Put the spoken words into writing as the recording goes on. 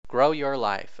Grow Your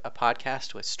Life, a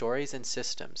podcast with stories and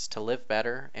systems to live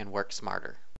better and work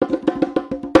smarter.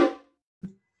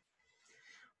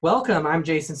 Welcome. I'm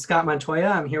Jason Scott Montoya.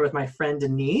 I'm here with my friend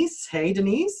Denise. Hey,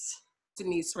 Denise.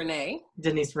 Denise Renee.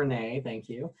 Denise Renee, thank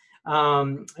you.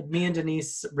 Me and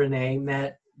Denise Renee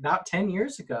met about 10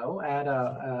 years ago at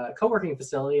a co-working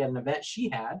facility at an event she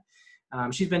had.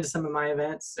 She's been to some of my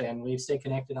events, and we've stayed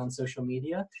connected on social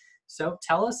media. So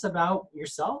tell us about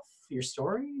yourself, your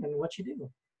story, and what you do.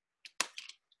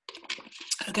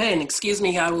 Okay, and excuse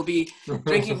me, I will be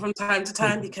drinking from time to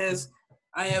time because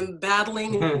I am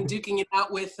battling and duking it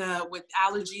out with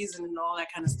allergies and all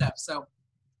that kind of stuff. So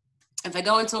if I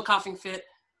go into a coughing fit,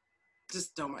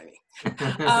 just don't mind me.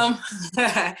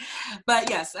 But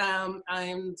yes, I'm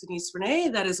Denise Renee.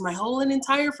 That is my whole and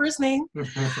entire first name.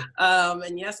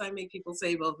 And yes, I make people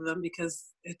say both of them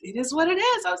because it is what it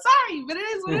is. I'm sorry, but it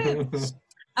is what it is.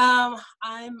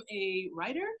 I'm a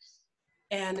writer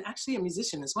and actually a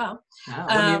musician as well.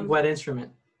 What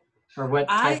instrument or what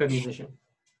type of musician?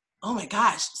 Oh my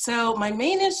gosh. So my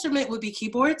main instrument would be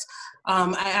keyboards.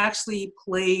 I actually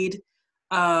led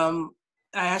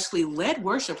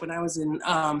worship when I was in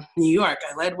New York.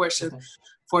 I led worship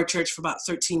for a church for about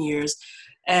 13 years.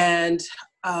 And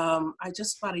I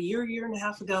just about a year and a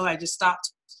half ago, I just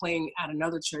stopped playing at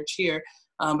another church here.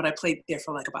 But I played there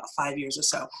for like about 5 years or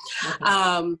so.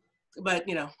 Okay. But,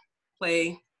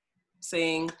 play,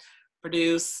 sing,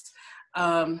 produce.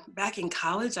 Back in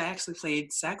college, I actually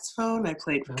played saxophone. I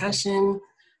played percussion.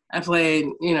 I played,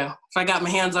 if I got my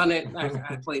hands on it,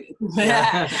 I played it.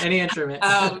 Any instrument.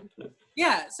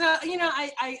 Yeah. So,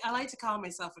 I like to call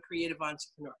myself a creative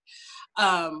entrepreneur.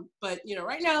 But,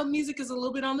 right now music is a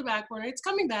little bit on the back burner. It's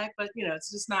coming back, but,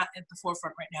 it's just not at the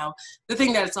forefront right now. The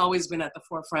thing that's always been at the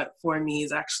forefront for me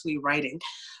is actually writing.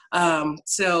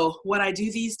 So what I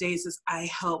do these days is I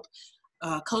help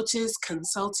coaches,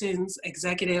 consultants,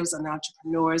 executives, and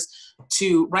entrepreneurs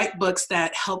to write books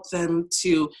that help them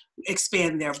to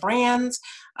expand their brands,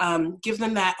 give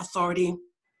them that authority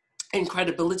and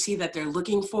credibility that they're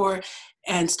looking for,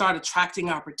 and start attracting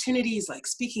opportunities like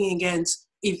speaking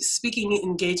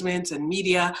engagements and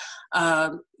media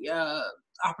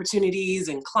opportunities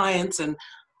and clients and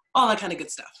all that kind of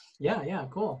good stuff. Yeah,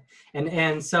 cool.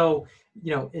 And so,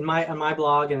 on my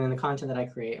blog and in the content that I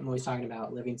create, I'm always talking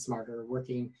about living smarter,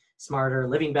 working smarter,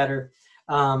 living better,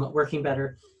 working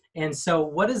better. And so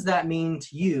what does that mean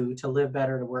to you to live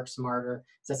better, to work smarter?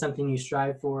 Is that something you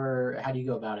strive for? How do you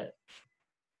go about it?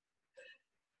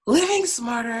 Living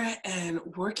smarter and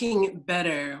working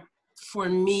better for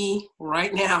me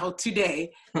right now,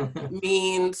 today,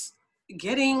 means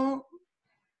getting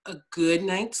a good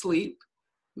night's sleep,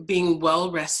 being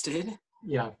well rested,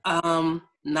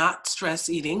 not stress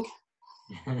eating,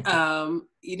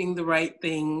 eating the right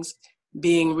things,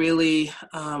 being really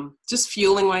just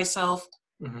fueling myself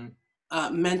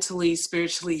mentally,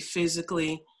 spiritually,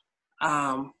 physically,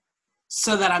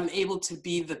 so that I'm able to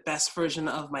be the best version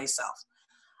of myself.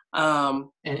 And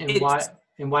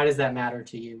why does that matter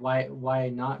to you? Why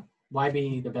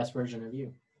be the best version of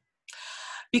you?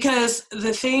 Because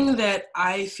the thing that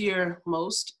I fear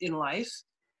most in life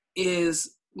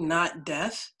is not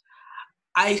death.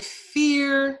 I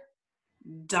fear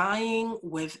dying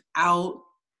without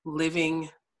living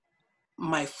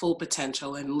my full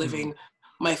potential and living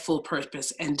my full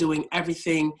purpose and doing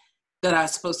everything that I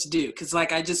was supposed to do. Because I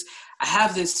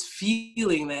have this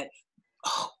feeling that,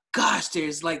 oh gosh,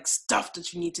 there's like stuff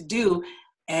that you need to do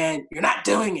and you're not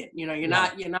doing it. You're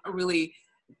not really,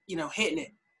 hitting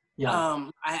it. Yeah.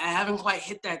 I haven't quite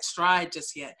hit that stride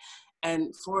just yet.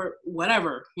 And for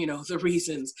whatever, the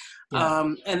reasons.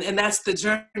 Yeah. And that's the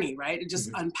journey, right? Just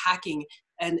unpacking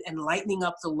and lightening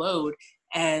up the load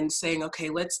and saying, okay,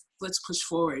 let's push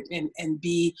forward and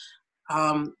be,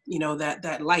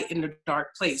 that light in the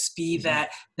dark place, be that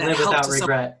live help without to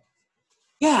regret.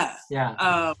 Yeah.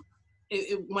 Yeah.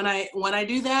 When I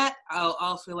do that,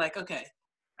 I'll feel like, okay,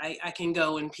 I can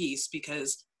go in peace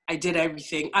because I did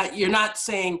everything. You're not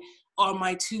saying on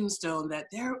my tombstone that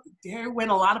there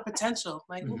went a lot of potential.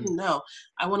 No,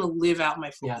 I want to live out my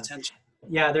full potential.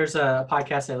 Yeah, there's a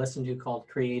podcast I listened to called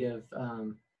Creative.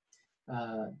 Now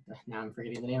I'm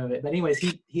forgetting the name of it, but anyways,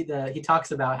 he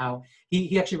talks about how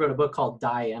he actually wrote a book called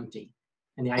Die Empty,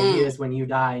 and the idea is when you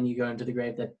die and you go into the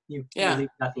grave that you leave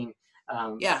nothing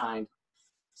behind.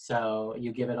 So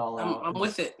you give it all out. I'm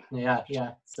with it.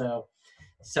 Yeah. So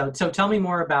tell me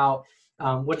more about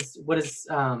what is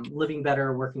living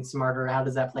better, working smarter. How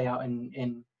does that play out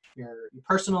in your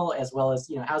personal as well as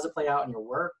how does it play out in your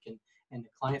work and the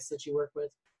clients that you work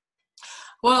with?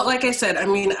 Well, like I said, I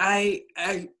mean, I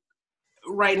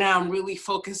right now I'm really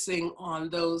focusing on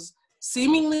those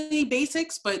seemingly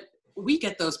basics, but we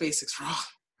get those basics wrong.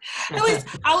 At least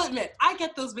I'll admit, I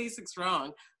get those basics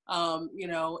wrong. And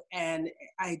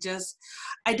I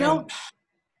don't.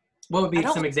 What would be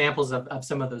some examples of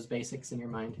some of those basics in your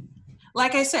mind?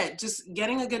 Like I said, just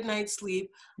getting a good night's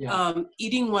sleep,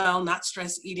 eating well, not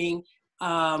stress eating,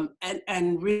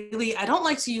 and really, I don't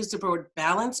like to use the word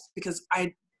balance because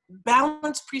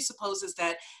balance presupposes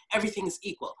that everything is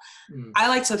equal. I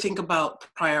like to think about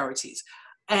priorities,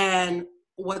 and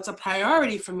what's a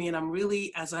priority for me, and I'm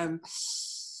really as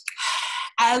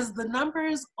the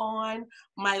numbers on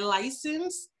my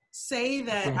license say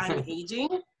that I'm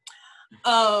aging.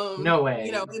 No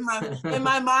way. In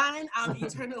my mind, I'm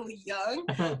eternally young,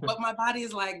 but my body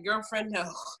is like, girlfriend, no.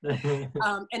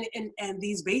 And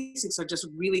these basics are just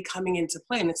really coming into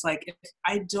play. And it's like, if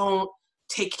I don't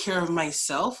take care of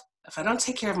myself, if I don't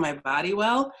take care of my body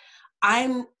well,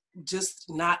 I'm just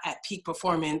not at peak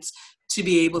performance to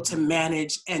be able to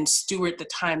manage and steward the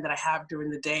time that I have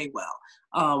during the day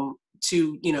well,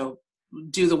 to,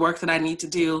 do the work that I need to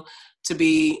do, to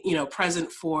be,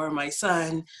 present for my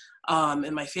son,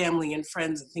 and my family and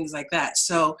friends and things like that.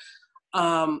 So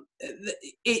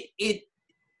it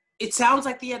sounds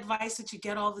like the advice that you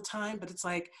get all the time, but it's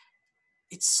like,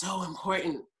 it's so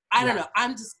important. I don't know.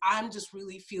 I'm just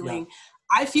really feeling,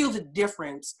 I feel the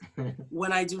difference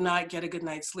when I do not get a good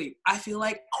night's sleep. I feel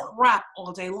like crap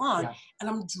all day long and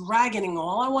I'm dragging and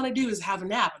all I want to do is have a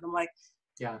nap. And I'm like,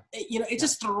 it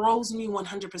just throws me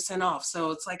 100% off.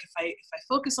 So it's like, if I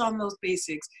focus on those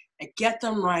basics, I get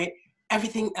them right,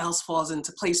 everything else falls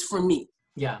into place for me.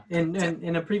 Yeah. And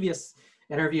in a previous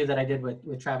interview that I did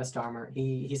with Travis Dahmer,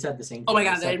 he said the same thing. Oh my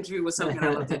God, that interview was so good. I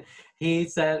loved it. He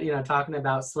said, talking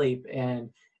about sleep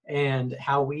and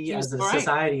how we as a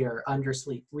society are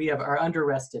undersleep. We are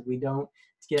under-rested. We don't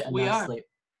get enough sleep.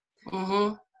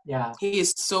 Mm-hmm. Yeah. He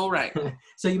is so right.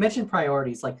 So you mentioned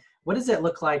priorities. Like, what does it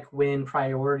look like when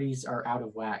priorities are out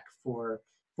of whack for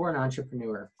an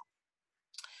entrepreneur?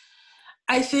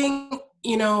 I think,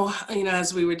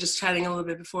 as we were just chatting a little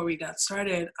bit before we got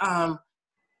started,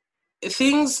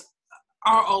 things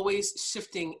are always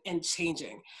shifting and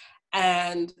changing.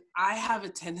 And I have a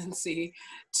tendency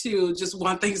to just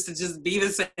want things to just be the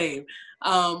same.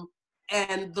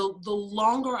 And the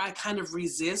longer I kind of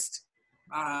resist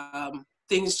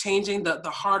things changing, the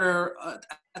harder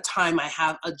a time I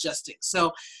have adjusting.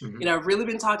 So, I've really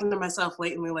been talking to myself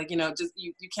lately, like, just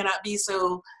you cannot be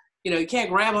so, you can't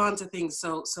grab onto things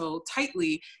so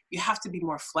tightly. You have to be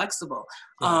more flexible.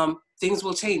 Things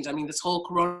will change. I mean, this whole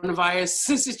coronavirus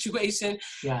situation,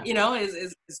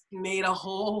 is made a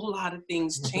whole lot of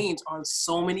things change on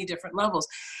so many different levels.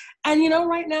 And,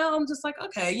 right now I'm just like,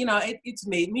 okay, it's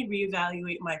made me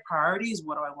reevaluate my priorities.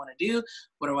 What do I want to do?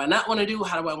 What do I not want to do?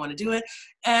 How do I want to do it?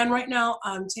 And right now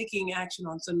I'm taking action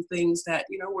on some things that,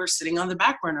 were sitting on the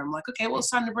back burner. I'm like, okay, well, it's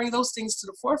time to bring those things to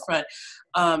the forefront.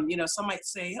 Some might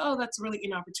say, oh, that's a really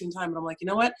inopportune time. But I'm like, you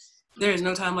know what? There is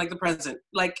no time like the present.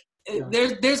 Like,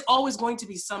 there's always going to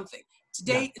be something.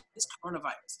 Today, it's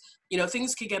coronavirus.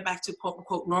 Things could get back to quote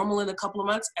unquote normal in a couple of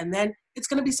months, and then it's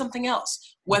going to be something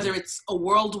else, whether it's a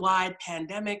worldwide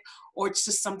pandemic or it's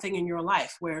just something in your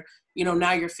life where,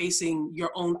 now you're facing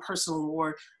your own personal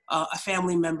or a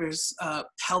family member's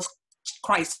health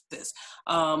crisis.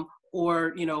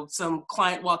 Or, some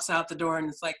client walks out the door and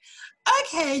it's like,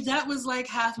 okay, that was like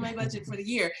half my budget for the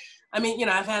year. I mean,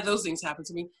 I've had those things happen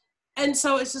to me. And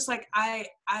so it's just like,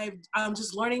 I'm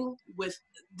just learning with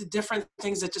the different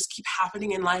things that just keep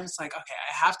happening in life. It's like, okay,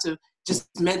 I have to just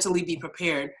mentally be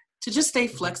prepared to just stay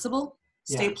flexible,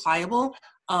 stay pliable.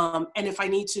 And if I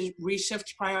need to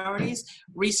reshift priorities.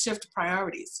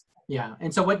 Yeah.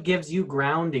 And so what gives you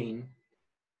grounding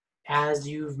as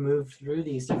you've moved through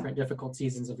these different difficult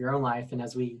seasons of your own life and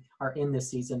as we are in this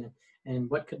season, and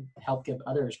what could help give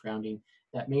others grounding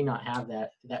that may not have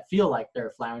that feel like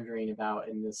they're floundering about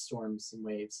in the storms and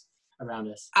waves around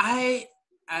us? I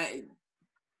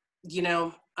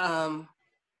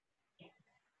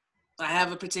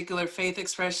have a particular faith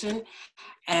expression,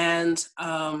 and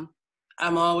I'm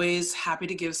always happy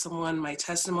to give someone my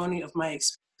testimony of my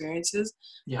experiences.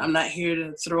 Yeah. I'm not here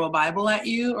to throw a Bible at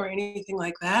you or anything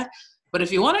like that, but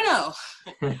if you want to know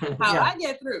how I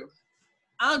get through,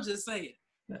 I'm just saying.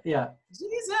 Yeah.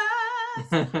 Jesus.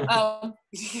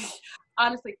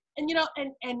 Honestly, and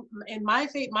and my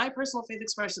faith, my personal faith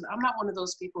expression, I'm not one of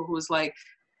those people who is like,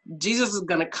 Jesus is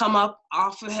gonna come up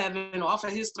off of heaven, off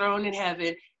of his throne in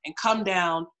heaven, and come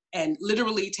down and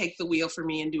literally take the wheel for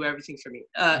me and do everything for me.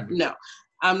 No,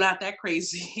 I'm not that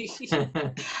crazy.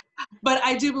 But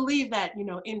I do believe that,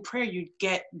 in prayer, you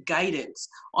get guidance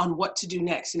on what to do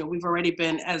next. We've already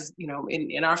been, as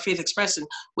in our faith expression,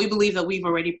 we believe that we've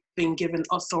already been given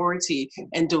authority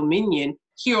and dominion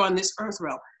here on this earth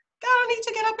realm. God don't need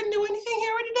to get up and do anything. He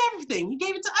already did everything. He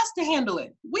gave it to us to handle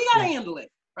it. We got to handle it,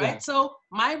 right? Yeah. So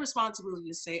my responsibility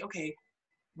is to say, okay,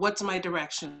 what's my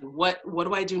direction? What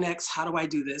do I do next? How do I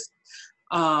do this?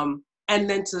 And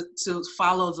then to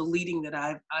follow the leading that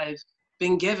I've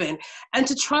been given, and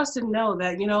to trust and know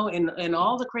that, in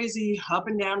all the crazy up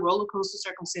and down roller coaster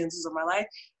circumstances of my life,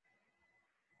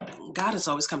 God has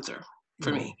always come through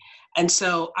for me. And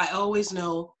so I always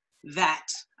know that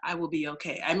I will be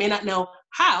okay. I may not know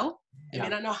how, I may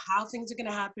not know how things are going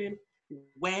to happen,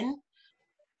 when.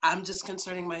 I'm just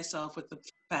concerning myself with the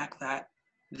fact that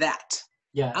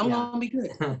I'm going to be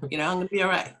good. I'm going to be all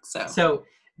right. So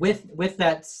with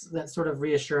that sort of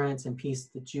reassurance and peace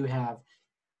that you have,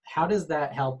 how does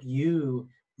that help you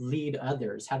lead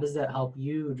others? How does that help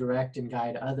you direct and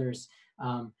guide others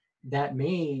that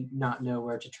may not know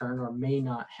where to turn or may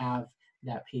not have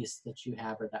that peace that you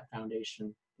have or that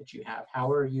foundation that you have?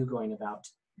 How are you going about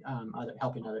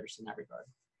helping others in that regard?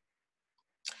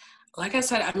 Like I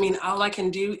said, all I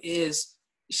can do is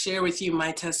share with you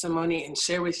my testimony and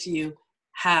share with you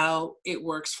how it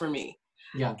works for me.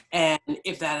 Yeah. And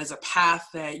if that is a path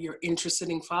that you're interested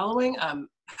in following, I'm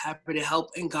happy to help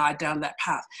and guide down that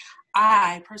path.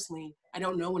 I personally, I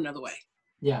don't know another way.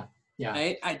 Yeah. Yeah.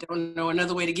 Right? I don't know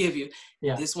another way to give you.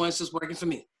 Yeah. This one's just working for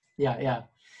me. Yeah. Yeah.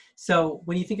 So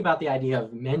when you think about the idea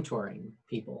of mentoring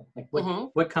people, like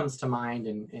what comes to mind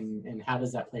and how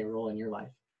does that play a role in your life?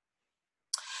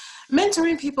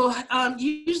 Mentoring people,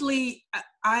 usually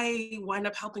I wind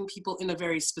up helping people in a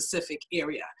very specific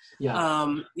area. Yeah.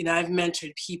 I've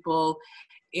mentored people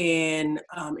in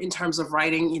terms of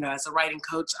writing. As a writing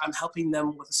coach, I'm helping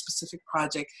them with a specific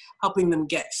project, helping them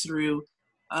get through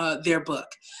their book.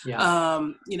 Yeah.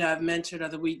 I've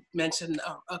mentored we mentioned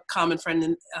a common friend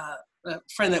and a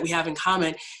friend that we have in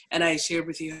common, and I shared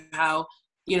with you how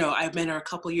I met her a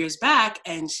couple of years back,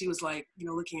 and she was like,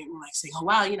 looking at me like saying, oh,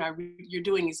 wow, you're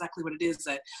doing exactly what it is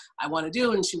that I want to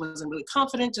do. And she wasn't really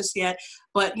confident just yet.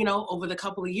 But, over the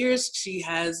couple of years, she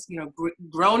has,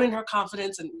 grown in her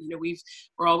confidence. And,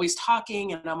 we're always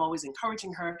talking, and I'm always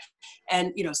encouraging her.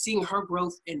 And, seeing her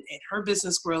growth and her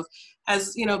business growth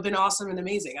has, been awesome and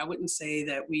amazing. I wouldn't say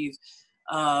that we've,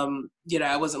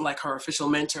 I wasn't like her official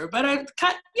mentor, but I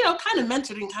kind of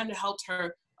mentored and kind of helped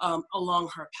her along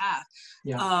her path.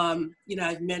 Yeah.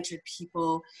 I've mentored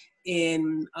people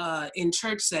in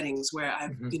church settings where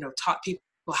I've, taught people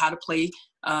how to play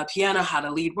piano, how to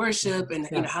lead worship,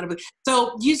 and how to.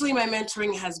 So usually my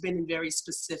mentoring has been in very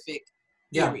specific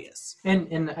areas.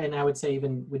 And I would say,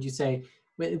 even would you say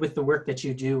with the work that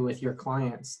you do with your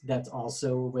clients, that's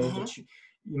also a way that you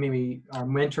maybe are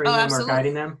mentoring them absolutely. Or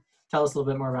guiding them? Tell us a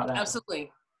little bit more about that.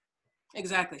 Absolutely.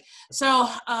 Exactly. So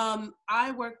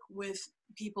I work with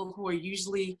people who are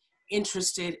usually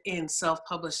interested in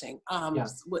self-publishing.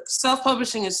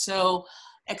 Self-publishing is so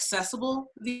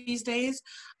accessible these days.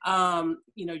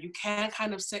 You can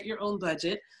kind of set your own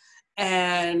budget,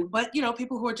 but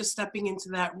people who are just stepping into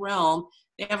that realm,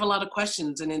 they have a lot of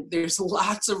questions, and there's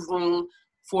lots of room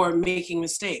for making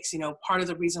mistakes. Part of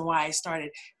the reason why I started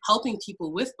helping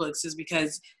people with books is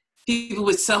because people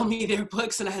would sell me their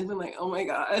books, and I'd been like, oh my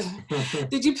God,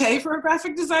 did you pay for a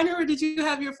graphic designer, or did you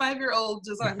have your 5-year-old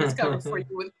design this cover for you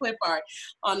with clip art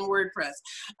on WordPress?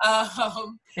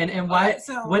 And why,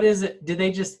 what is it? Do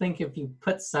they just think if you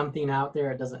put something out there,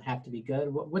 it doesn't have to be good?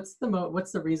 What's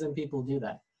the reason people do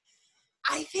that?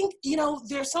 I think,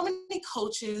 there's so many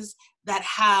coaches that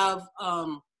have,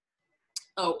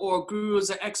 or gurus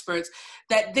or experts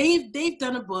that they've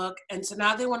done a book, and so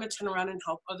now they want to turn around and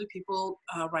help other people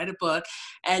write a book.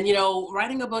 And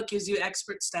writing a book gives you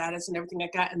expert status and everything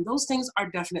like that, and those things are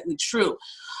definitely true.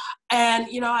 And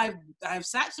I've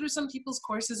sat through some people's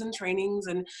courses and trainings,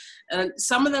 and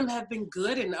some of them have been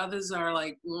good, and others are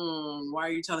like, why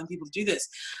are you telling people to do this?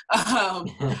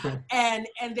 And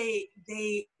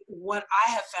they what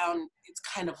I have found it's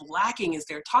kind of lacking is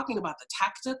they're talking about the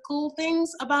tactical things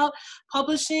about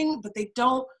publishing, but they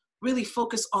don't really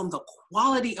focus on the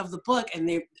quality of the book.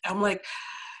 And I'm like,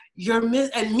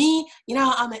 and me,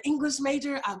 I'm an English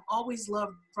major. I've always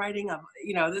loved writing.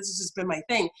 This has just been my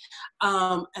thing.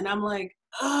 And I'm like,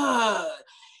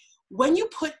 when you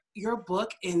put your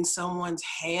book in someone's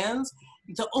hands,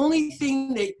 the only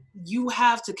thing that you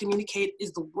have to communicate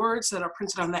is the words that are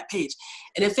printed on that page.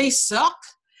 And if they suck,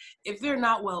 if they're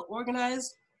not well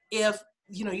organized, if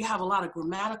you have a lot of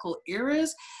grammatical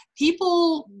errors,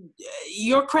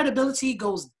 your credibility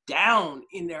goes down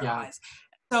in their eyes.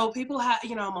 So people have,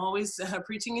 I'm always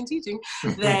preaching and teaching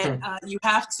that you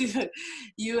have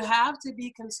to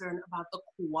be concerned about the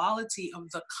quality of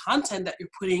the content that you're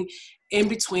putting in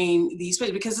between these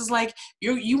pages, because it's like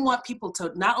you want people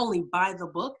to not only buy the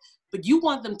book, but you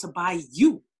want them to buy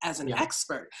you as an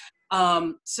expert.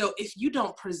 So if you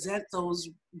don't present those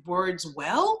words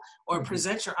well, or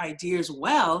present your ideas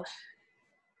well,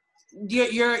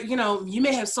 you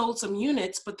may have sold some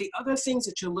units, but the other things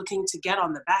that you're looking to get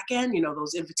on the back end,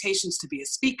 those invitations to be a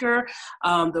speaker,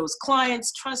 those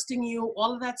clients trusting you,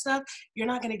 all of that stuff, you're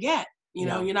not going to get.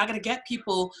 You're not going to get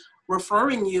people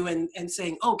referring you and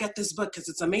saying, oh, get this book because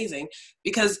it's amazing,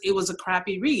 because it was a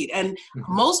crappy read. And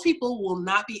most people will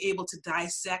not be able to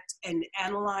dissect and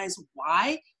analyze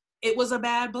why it was a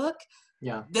bad book.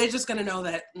 Yeah, they're just going to know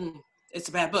that it's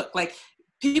a bad book. Like,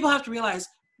 people have to realize,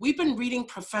 we've been reading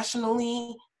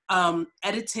professionally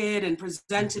edited and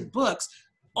presented books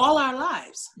all our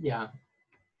lives. Yeah.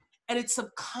 And it's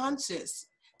subconscious.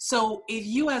 So if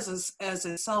you as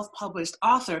a self-published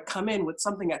author come in with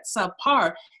something that's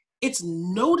subpar, it's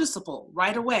noticeable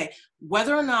right away,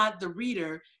 whether or not the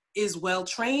reader is well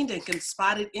trained and can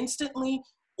spot it instantly,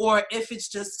 or if it's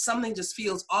just something just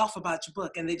feels off about your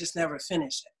book and they just never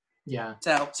finish it. Yeah.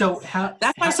 So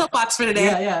that's my soapbox for today.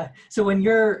 Yeah. So when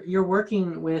you're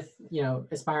working with,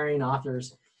 aspiring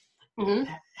authors,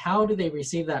 how do they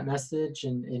receive that message,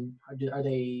 and are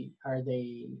they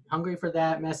hungry for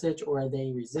that message, or are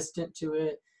they resistant to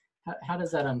it? How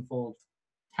does that unfold?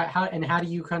 How do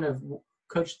you kind of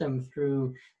coach them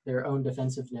through their own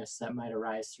defensiveness that might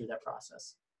arise through that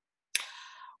process?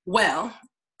 Well,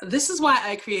 this is why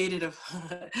I created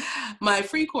my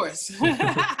free course.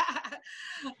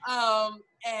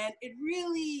 And it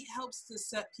really helps to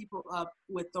set people up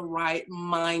with the right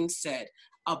mindset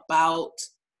about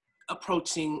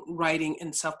approaching writing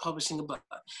and self-publishing a book,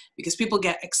 because people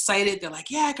get excited. They're like,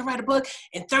 yeah, I can write a book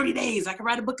in 30 days. I can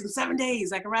write a book in 7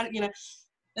 days. I can write it,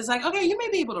 It's like, okay, you may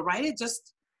be able to write it.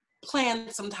 Just plan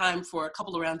some time for a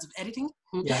couple of rounds of editing.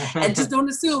 Yeah. And just don't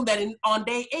assume that on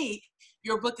day 8,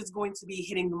 your book is going to be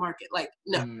hitting the market. Like,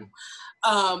 no.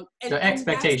 So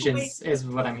expectations is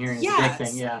what I'm hearing. Yes. Is a big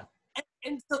thing. Yeah.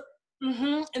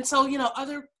 And so,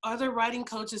 other writing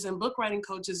coaches and book writing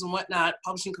coaches and whatnot,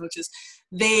 publishing coaches,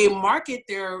 they market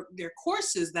their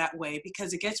courses that way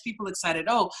because it gets people excited.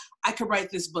 Oh, I could write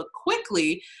this book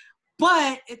quickly.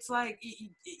 But it's like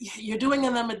you're doing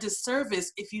them a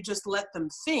disservice if you just let them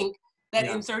think that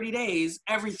in 30 days,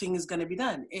 everything is going to be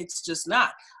done. It's just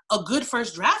not. A good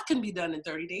first draft can be done in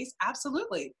 30 days.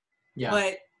 Absolutely. Yeah.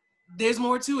 But there's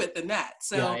more to it than that.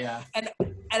 So, and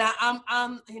I'm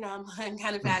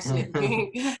kind of passionate.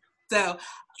 So,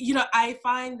 I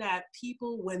find that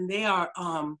people, when they are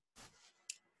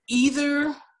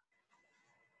either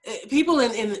people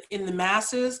in the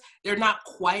masses, they're not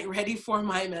quite ready for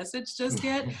my message just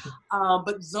yet.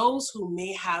 But those who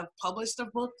may have published a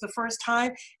book the first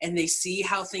time and they see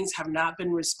how things have not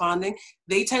been responding,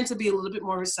 they tend to be a little bit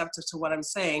more receptive to what I'm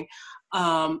saying.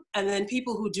 And then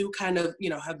people who do kind of,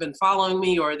 have been following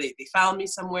me, or they found me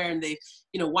somewhere and they,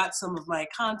 watched some of my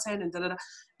content and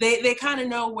they kind of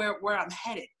know where I'm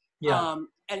headed. Yeah.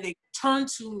 And they turn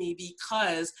to me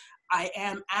because I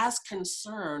am as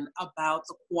concerned about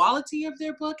the quality of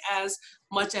their book as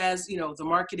much as, the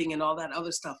marketing and all that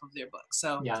other stuff of their book.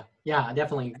 So yeah,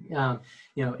 definitely. And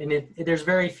there's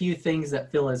very few things that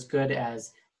feel as good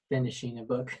as finishing a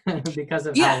book because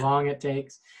of how long it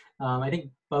takes. I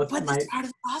think both. But it's part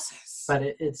of the process. But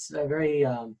it's a very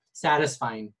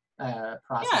satisfying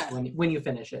process when you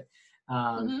finish it.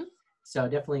 So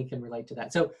definitely can relate to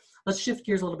that. So let's shift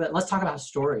gears a little bit. Let's talk about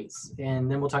stories,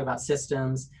 and then we'll talk about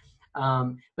systems.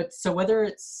 But so whether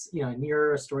it's,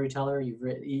 you're a storyteller, you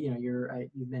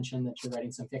mentioned that you're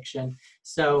writing some fiction.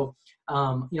 So,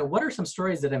 what are some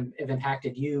stories that have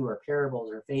impacted you, or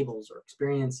parables or fables or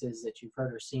experiences that you've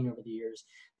heard or seen over the years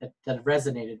that have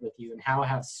resonated with you, and how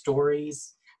have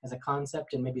stories as a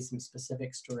concept and maybe some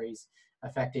specific stories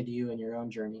affected you in your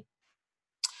own journey?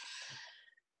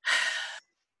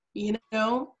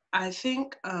 I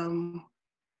think,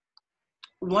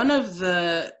 one of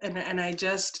the, and I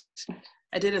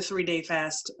did a 3-day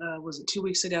fast, was it 2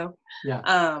 weeks ago?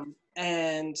 Yeah.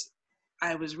 And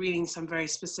I was reading some very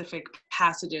specific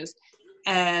passages.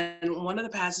 And one of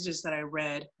the passages that I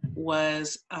read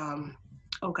was, I'm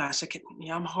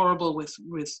horrible with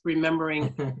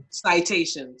remembering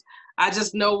citations. I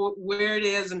just know where it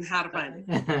is and how to find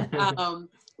it.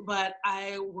 But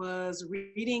I was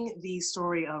reading the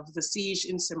story of the siege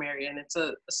in Samaria, and it's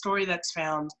a story that's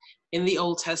found in the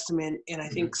Old Testament, in I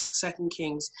think 2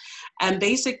 Kings. And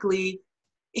basically,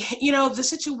 the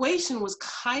situation was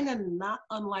kind of not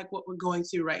unlike what we're going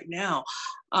through right now.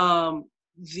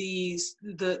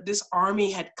 This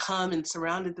army had come and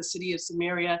surrounded the city of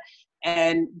Samaria,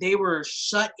 and they were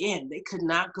shut in. They could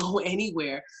not go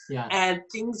anywhere. Yeah. And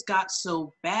things got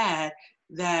so bad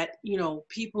that,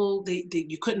 people,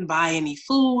 you couldn't buy any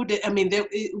food. I mean,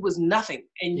 it was nothing.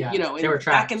 And, Yeah. they were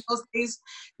trapped. back in those days,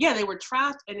 yeah, they were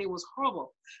trapped, and it was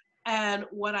horrible. And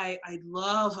what I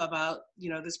love about,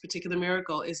 this particular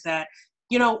miracle is that,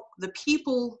 the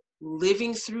people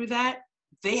living through that,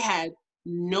 they had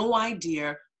no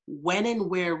idea when and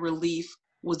where relief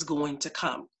was going to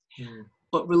come. Mm.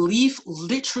 But relief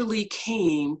literally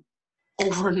came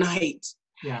overnight.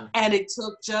 Yeah. And it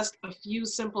took just a few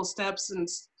simple steps and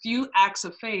few acts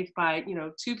of faith by,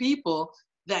 two people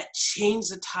that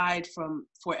changed the tide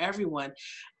for everyone.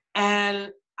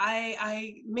 And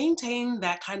I maintain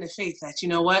that kind of faith that,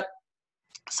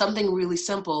 something really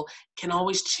simple can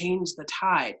always change the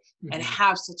tide and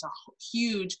have such a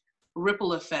huge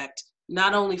ripple effect,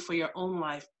 not only for your own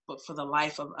life, but for the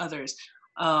life of others.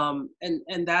 And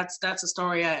that's a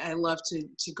story I love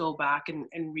to go back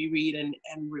and reread and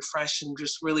refresh and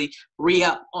just really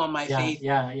re-up on my faith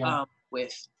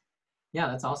with. Yeah,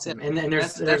 that's awesome. And then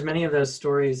there's many of those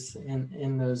stories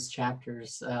in those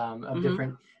chapters of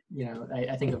different,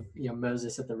 I think of,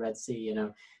 Moses at the Red Sea,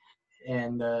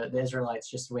 and the Israelites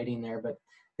just waiting there, but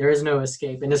there is no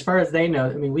escape. And as far as they know,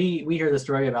 I mean, we hear the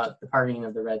story about the parting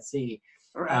of the Red Sea.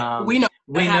 Right. We know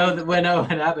what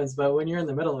happens, but when you're in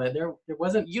the middle of it, there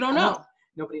wasn't. You don't know.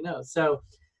 Nobody knows. So,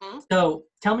 so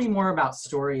tell me more about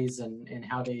stories and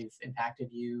how they've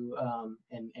impacted you,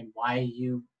 and why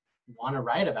you want to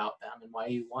write about them and why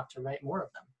you want to write more of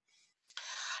them.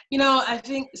 I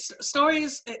think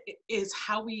stories is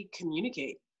how we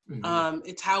communicate.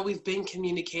 It's how we've been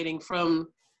communicating from,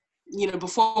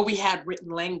 before we had written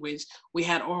language, we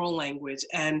had oral language,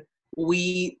 and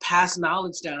we pass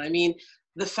knowledge down. I mean,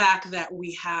 the fact that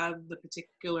we have the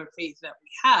particular faith that we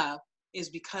have is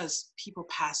because people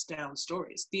pass down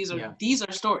stories. These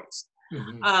are stories.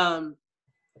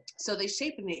 So they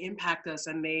shape and they impact us,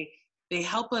 and they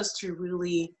help us to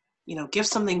really, give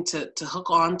something to hook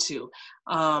onto.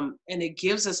 And it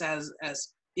gives us as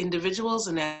individuals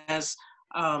and as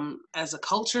a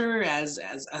culture, as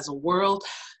a world,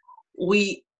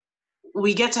 we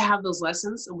get to have those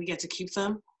lessons, and we get to keep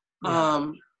them.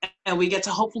 And we get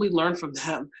to hopefully learn from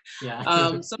them.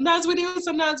 Sometimes we do,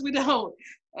 sometimes we don't.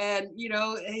 And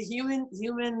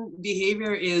human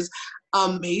behavior is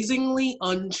amazingly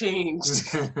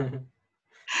unchanged.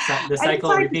 The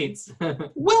cycle repeats.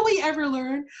 Will we ever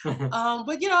learn?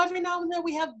 But every now and then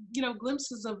we have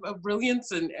glimpses of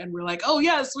brilliance, and we're like, oh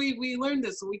yes, we learned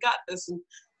this and we got this. And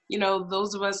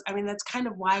those of us, I mean, that's kind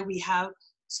of why we have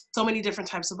so many different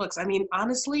types of books. I mean,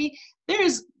 honestly,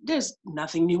 there's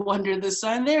nothing new under the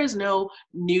sun. There's no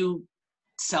new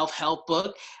self-help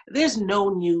book. There's no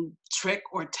new trick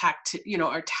or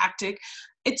tactic.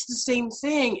 It's the same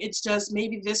thing. It's just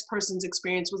maybe this person's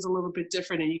experience was a little bit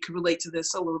different, and you could relate to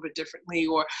this a little bit differently,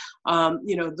 or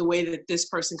the way that this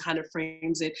person kind of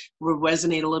frames it will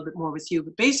resonate a little bit more with you.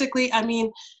 But basically, I mean,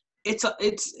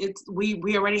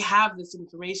 we already have this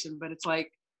information, but it's like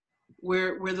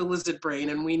we're the lizard brain,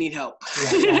 and we need help.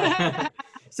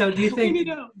 So do you think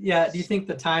do you think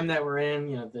the time that we're in,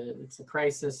 it's a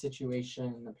crisis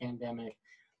situation, the pandemic,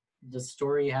 does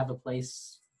story have a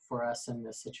place for us in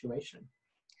this situation?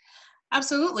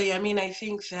 Absolutely. I mean, I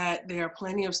think that there are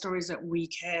plenty of stories that we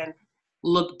can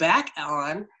look back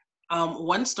on.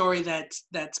 One story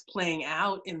that's playing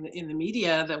out in the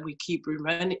media that we keep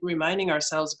reminding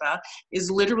ourselves about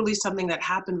is literally something that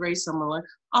happened very similar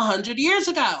 100 years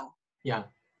ago. Yeah.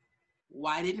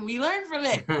 Why didn't we learn from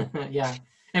it? Yeah.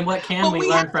 And what can we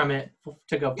learn from it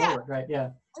to go forward, right? Yeah.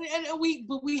 And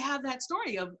we have that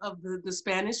story of the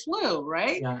Spanish flu,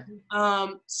 right? Yeah.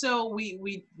 So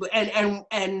we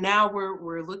now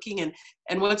we're looking,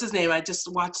 and what's his name? I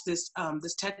just watched this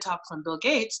TED Talk from Bill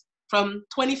Gates from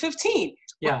 2015.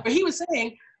 Yeah. Where he was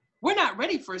saying we're not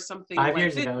ready for something 5 like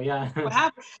years this. ago. Yeah. What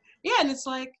happened? Yeah, and it's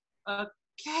like,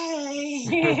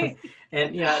 okay.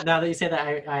 And now that you say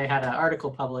that, I had an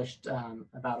article published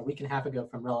about a week and a half ago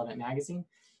from Relevant Magazine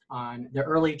on the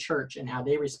early church and how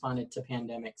they responded to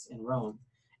pandemics in Rome.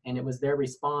 And it was their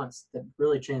response that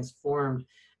really transformed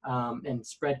and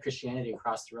spread Christianity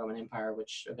across the Roman Empire,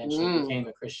 which eventually became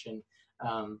a Christian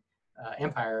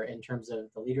empire in terms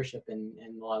of the leadership and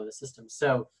a lot of the systems.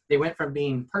 So they went from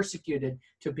being persecuted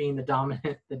to being the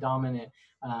dominant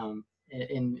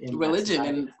in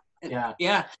religion. Yeah.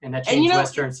 Yeah. And that And changed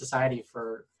Western society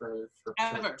for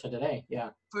ever. to today. Yeah.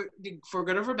 For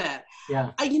good or for bad.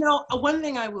 Yeah. One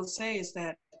thing I will say is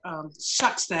that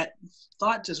shucks, that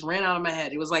thought just ran out of my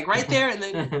head. It was like right there, and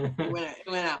then it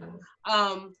went out.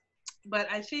 But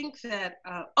I think that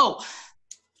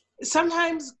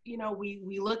sometimes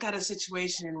we look at a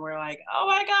situation and we're like, oh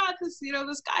my God, this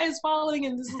the sky is falling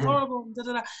and this is horrible. Da,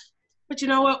 da, da. But you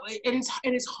know what?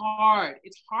 It's hard.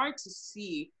 It's hard to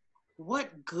see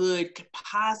what good could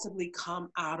possibly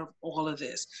come out of all of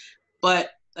this.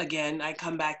 But again, I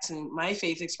come back to my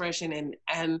faith expression,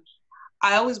 and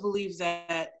I always believe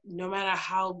that no matter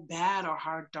how bad or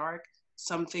how dark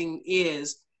something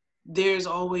is, there's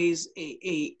always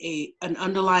an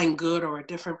underlying good or a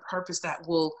different purpose that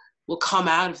will come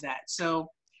out of that. So,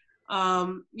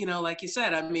 like you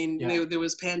said, I mean, there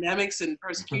was pandemics and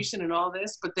persecution and all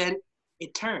this, but then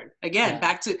it turned again,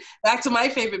 back to my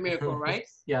favorite miracle, right?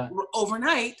 Yeah.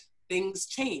 Overnight, things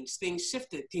changed, things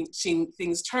shifted,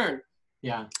 things turned.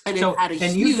 Yeah. And it had a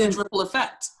huge ripple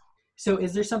effect. So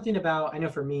is there something about, I know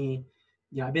for me,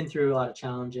 I've been through a lot of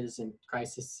challenges and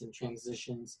crises and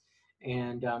transitions,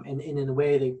 and in a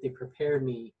way they prepared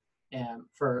me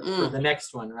for the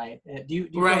next one, right? Do you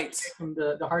right. from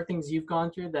the hard things you've gone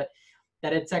through that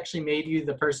it's actually made you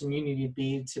the person you need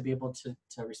to be able to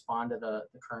respond to the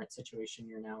current situation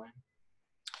you're now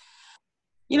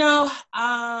in?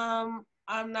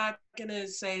 I'm not gonna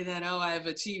say that, I've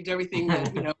achieved everything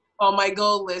that, on my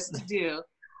goal list to do.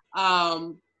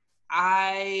 I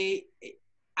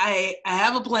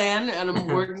have a plan, and I'm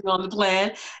working on the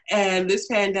plan, and this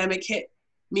pandemic hit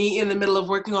me in the middle of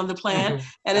working on the plan,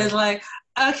 and it's like,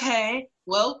 okay,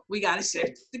 well, we got to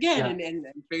shift again and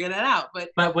figure that out.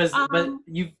 But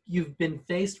you've been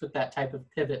faced with that type of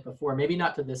pivot before, maybe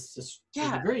not to this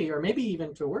degree, or maybe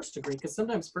even to a worse degree, because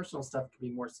sometimes personal stuff can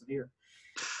be more severe.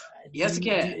 Yes, it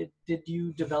can. Did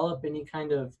you develop any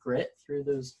kind of grit through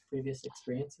those previous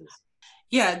experiences?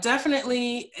 Yeah,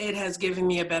 definitely. It has given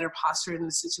me a better posture in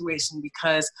the situation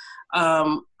because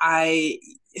I,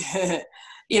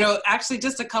 actually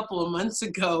just a couple of months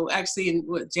ago, actually in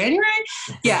January?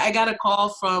 Yeah, I got a call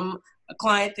from a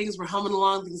client. Things were humming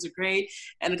along. Things are great.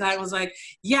 And the client was like,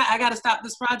 yeah, I got to stop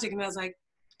this project. And I was like,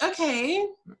 okay,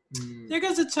 there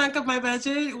goes a chunk of my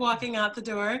budget walking out the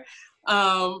door.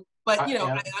 But,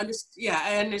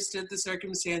 I understood the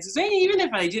circumstances. And even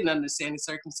if I didn't understand the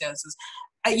circumstances,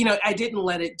 I didn't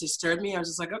let it disturb me. I was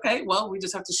just like, okay, well, we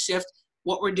just have to shift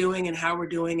what we're doing and how we're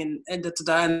doing and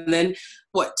da-da-da. And then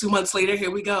 2 months later,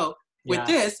 here we go with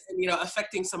this and,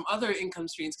 affecting some other income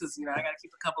streams because, I got to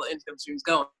keep a couple of income streams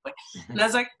going. And I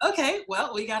was like, okay,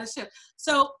 well, we got to shift.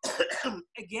 So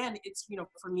again, it's,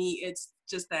 for me, it's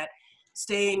just that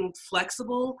staying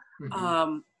flexible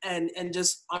and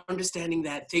just understanding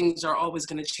that things are always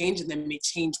going to change and they may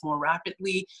change more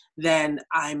rapidly than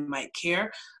I might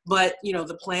care. But,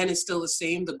 the plan is still the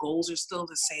same. The goals are still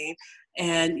the same.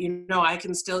 And, I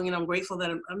can still, I'm grateful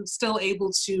that I'm still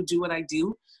able to do what I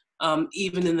do,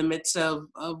 even in the midst of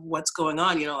what's going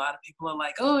on. A lot of people are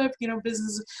like, oh,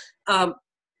 business.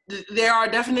 There are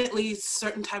definitely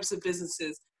certain types of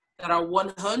businesses that are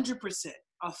 100%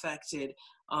 affected.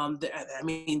 Some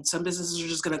businesses are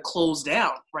just going to close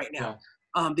down right now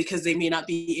because they may not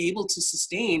be able to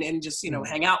sustain and just,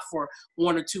 hang out for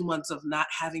 1 or 2 months of not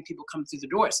having people come through the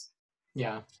doors.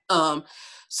 Yeah.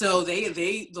 So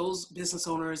those business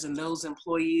owners and those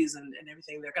employees and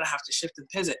everything, they're going to have to shift and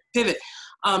pivot.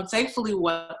 Thankfully,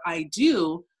 what I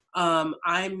do, I'm,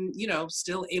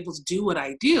 still able to do what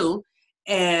I do.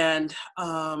 And,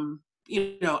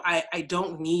 I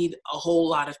don't need a whole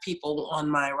lot of people on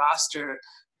my roster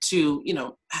to,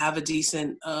 have a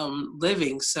decent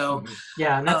living. So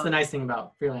yeah, and that's the nice thing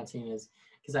about freelancing is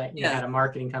because I had a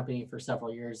marketing company for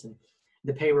several years, and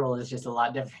the payroll is just a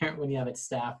lot different when you have it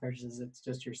staff versus it's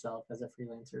just yourself as a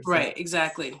freelancer. So, right,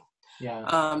 exactly.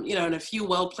 Yeah. And a few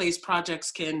well-placed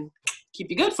projects can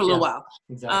keep you good for a little while.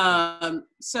 Exactly.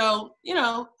 So,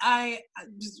 I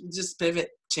just pivot,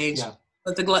 change. Yeah.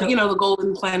 But the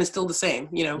golden plan is still the same,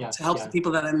 to help the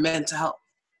people that I'm meant to help.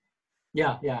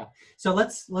 Yeah, yeah. So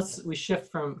we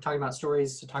shift from talking about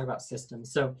stories to talk about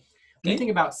systems. So when you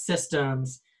think about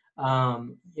systems,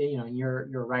 you're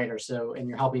a writer, so and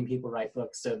you're helping people write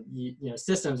books. So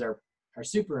systems are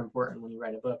super important when you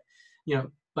write a book.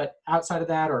 But outside of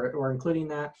that, or including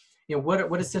that,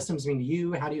 what do systems mean to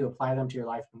you? How do you apply them to your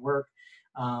life and work?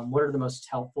 What are the most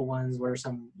helpful ones? What are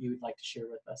some you would like to share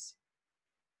with us?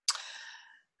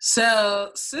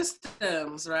 So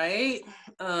systems, right?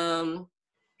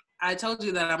 I told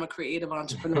you that I'm a creative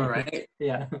entrepreneur, right?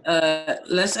 Yeah.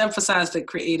 Let's emphasize the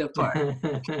creative part.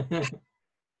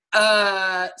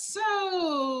 So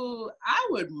I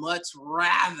would much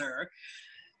rather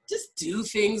just do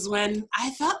things when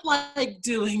I felt like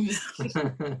doing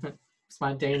them.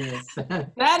 Spontaneous.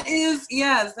 That is,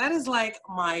 yes, that is like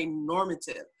my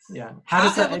normative. Yeah. How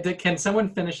does that, can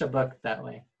someone finish a book that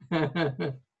way?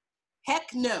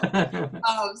 Heck no.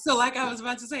 So like I was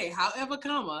about to say, however,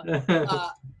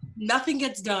 nothing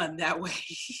gets done that way.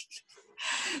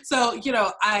 So, you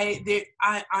know,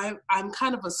 I'm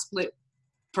kind of a split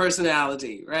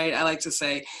personality, right? I like to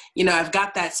say, you know, I've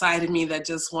got that side of me that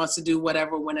just wants to do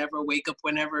whatever, whenever, wake up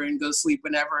whenever, and go sleep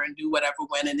whenever, and do whatever,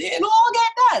 when, and it'll all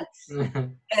get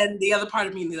done. And the other part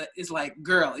of me is like,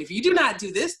 girl, if you do not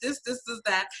do this,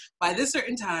 that, by this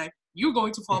certain time, you're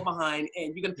going to fall behind,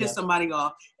 and you're going to piss somebody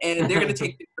off, and they're going to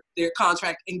take their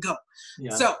contract and go.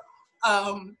 Yeah. So,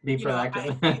 be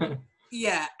proactive.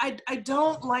 I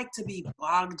don't like to be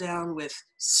bogged down with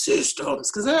systems,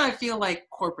 because then I feel like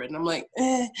corporate, and I'm like,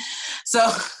 eh. So,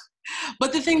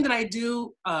 but the thing that I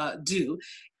do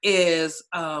is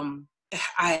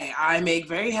I make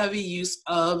very heavy use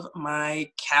of my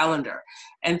calendar,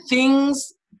 and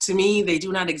things, to me, they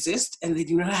do not exist and they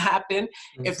do not happen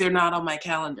if they're not on my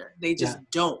calendar. They just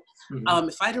don't. Mm-hmm.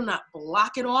 If I do not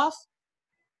block it off,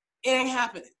 it ain't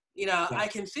happening. You know, I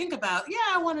can think about,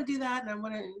 I want to do that, and I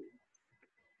want to.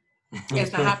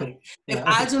 It's not happening. If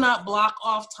I do not block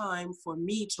off time for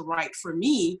me to write for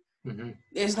me,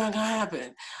 it's not gonna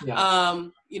happen.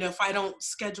 You know, if I don't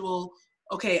schedule,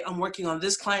 okay, I'm working on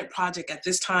this client project at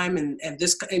this time, and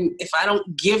if I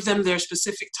don't give them their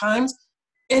specific times,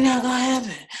 it's not gonna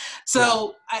happen.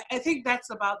 So I think that's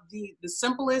about the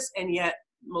simplest and yet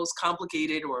most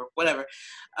complicated, or whatever,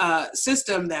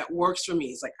 system that works for me.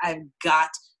 It's like, I've got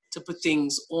to put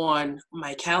things on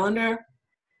my calendar.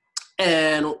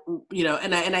 And, you know,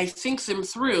 and I think them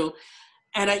through,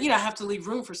 and I have to leave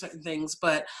room for certain things,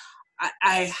 but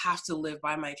I have to live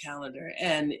by my calendar.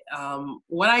 And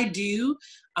when I do,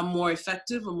 I'm more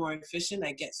effective, I'm more efficient.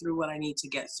 I get through what I need to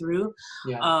get through.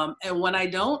 And when I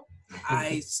don't,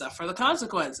 I suffer the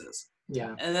consequences.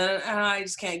 And then I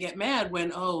just can't get mad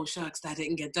when, oh, shucks, that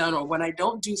didn't get done. Or when I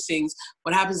don't do things,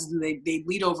 what happens is they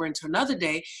bleed over into another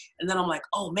day. And then I'm like,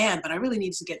 oh, man, but I really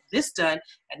need to get this done.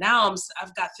 And now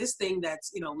I've got this thing that's,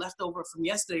 you know, left over from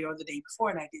yesterday or the day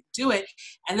before, and I didn't do it.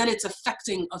 And then it's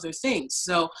affecting other things.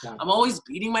 So I'm always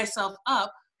beating myself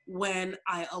up when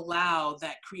I allow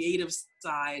that creative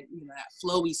side, you know, that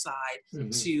flowy side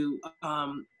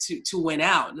to win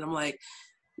out. And I'm like,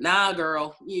 nah,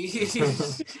 girl.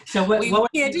 So we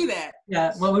can't do that.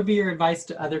 Yeah. What would be your advice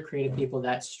to other creative people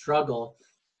that struggle,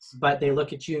 but they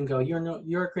look at you and go,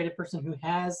 you're a creative person who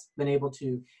has been able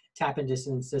to tap into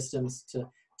some systems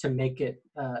to make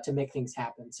things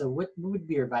happen. So what would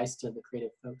be your advice to the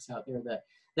creative folks out there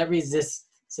that resist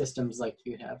systems like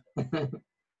you have?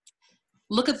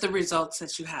 Look at the results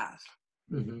that you have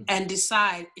and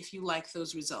decide if you like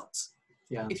those results.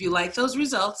 If you like those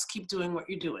results, keep doing what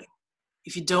you're doing.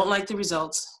 If you don't like the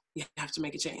results, you have to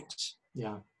make a change.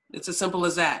 It's as simple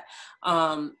as that.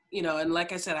 You know, and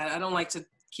like I said, I don't like to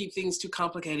keep things too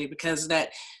complicated, because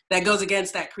that goes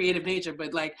against that creative nature.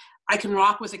 But like, I can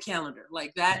rock with a calendar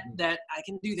like that I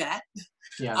can do that.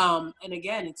 And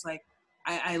again, it's like,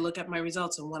 I look at my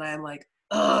results, and when I'm like,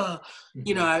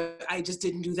 you know, I just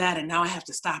didn't do that, and now I have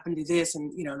to stop and do this,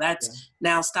 and you know, that's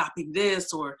now stopping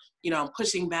this, or you know, I'm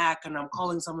pushing back, and I'm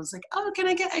calling someone, it's like, oh, can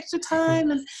I get extra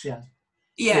time? And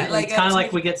like it's kind of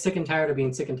like we get sick and tired of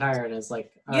being sick and tired, and it's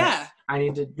like, I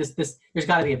need to this there's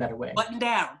got to be a better way. Button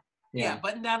down.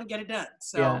 Button down and get it done.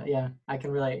 So I can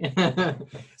relate.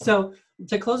 So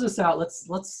to close this out,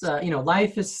 let's you know,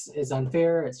 life is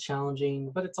unfair, it's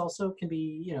challenging, but it's also can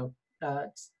be, you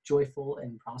know, joyful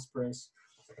and prosperous.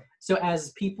 So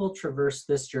as people traverse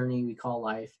this journey we call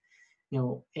life, you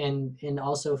know, and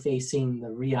also facing the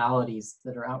realities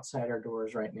that are outside our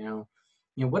doors right now,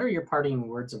 you know, what are your parting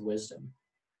words of wisdom?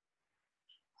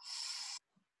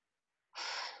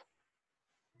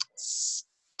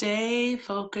 Stay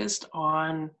focused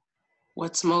on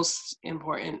what's most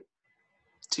important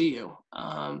to you.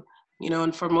 You know,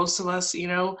 and for most of us, you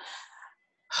know,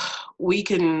 we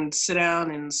can sit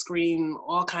down and scream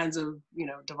all kinds of, you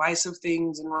know, divisive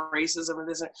things and racism and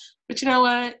this, but you know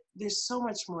what? There's so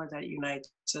much more that unites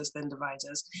us than divides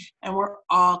us. And we're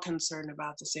all concerned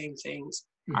about the same things: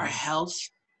 our health,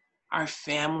 our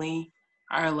family,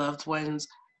 our loved ones,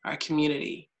 our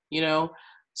community, you know?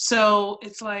 So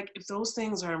it's like, if those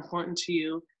things are important to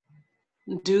you,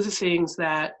 do the things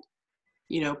that,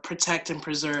 you know, protect and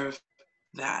preserve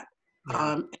that.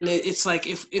 And it's like,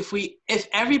 if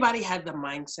everybody had the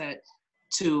mindset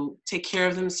to take care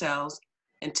of themselves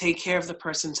and take care of the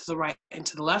person to the right and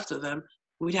to the left of them,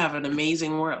 we'd have an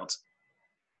amazing world.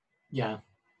 Yeah.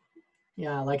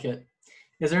 Yeah, I like it.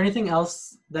 Is there anything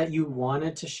else that you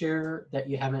wanted to share that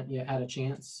you haven't yet had a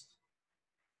chance?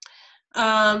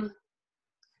 I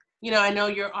know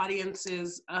your audience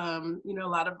is, a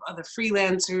lot of other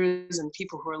freelancers and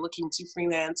people who are looking to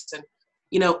freelance. And,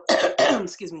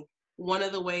 excuse me, one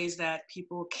of the ways that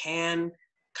people can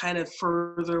kind of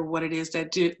further what it is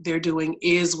that they're doing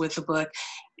is with a book.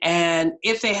 And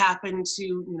if they happen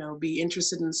to, be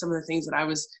interested in some of the things that I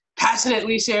was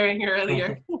passionately sharing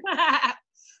earlier,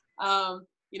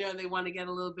 they want to get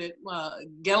a little bit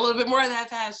more of that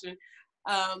passion.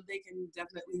 They can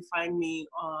definitely find me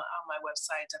on my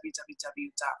website,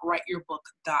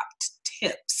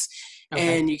 www.writeyourbooks.tips.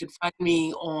 Okay. And you can find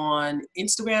me on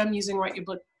Instagram using Write Your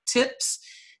Book Tips,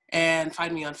 and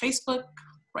find me on Facebook,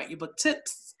 Write Your Book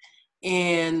Tips.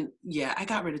 And yeah, I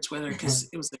got rid of Twitter because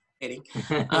it was irritating.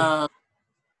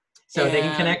 So they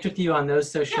can connect with you on those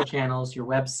social channels, your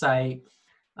website,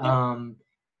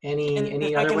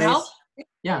 any other ways? Help?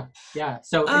 Yeah.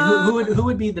 So who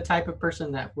would be the type of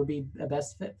person that would be the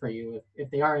best fit for you if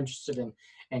they are interested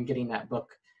in getting that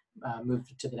book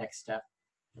moved to the next step?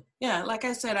 Yeah, like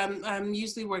I said, I'm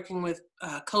usually working with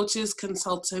coaches,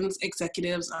 consultants,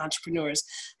 executives, entrepreneurs.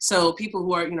 So people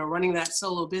who are running that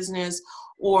solo business,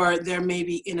 or they're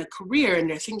maybe in a career and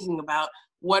they're thinking about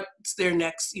what's their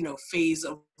next phase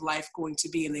of life going to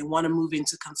be, and they want to move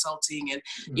into consulting, and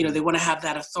they want to have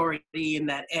that authority and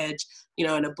that edge.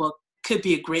 And a book could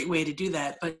be a great way to do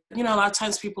that. But a lot of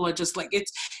times people are just like,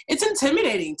 it's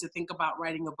intimidating to think about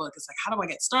writing a book. It's like, how do I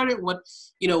get started? What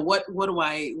do I do?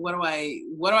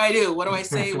 What do I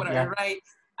say? What do I write?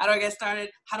 How do I get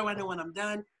started? How do I know when I'm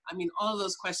done? I mean, all of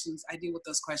those questions, I deal with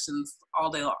those questions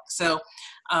all day long. So,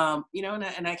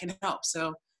 and I can help.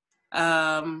 So,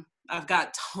 I've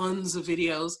got tons of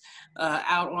videos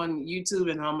out on YouTube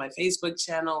and on my Facebook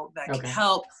channel that can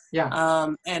help. Yeah.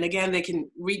 And again, they can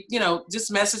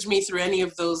just message me through any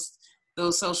of those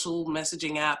social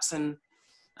messaging apps, and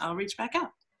I'll reach back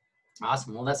out.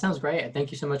 Awesome. Well, that sounds great.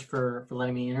 Thank you so much for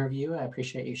letting me interview. I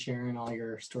appreciate you sharing all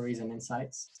your stories and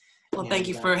insights. Well, thank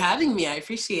you for having me. I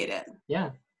appreciate it. Yeah.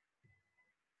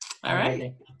 All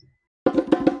right.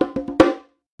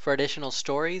 For additional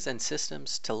stories and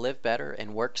systems to live better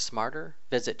and work smarter,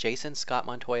 visit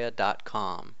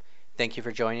jasonscottmontoya.com. Thank you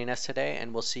for joining us today,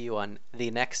 and we'll see you on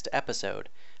the next episode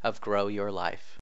of Grow Your Life.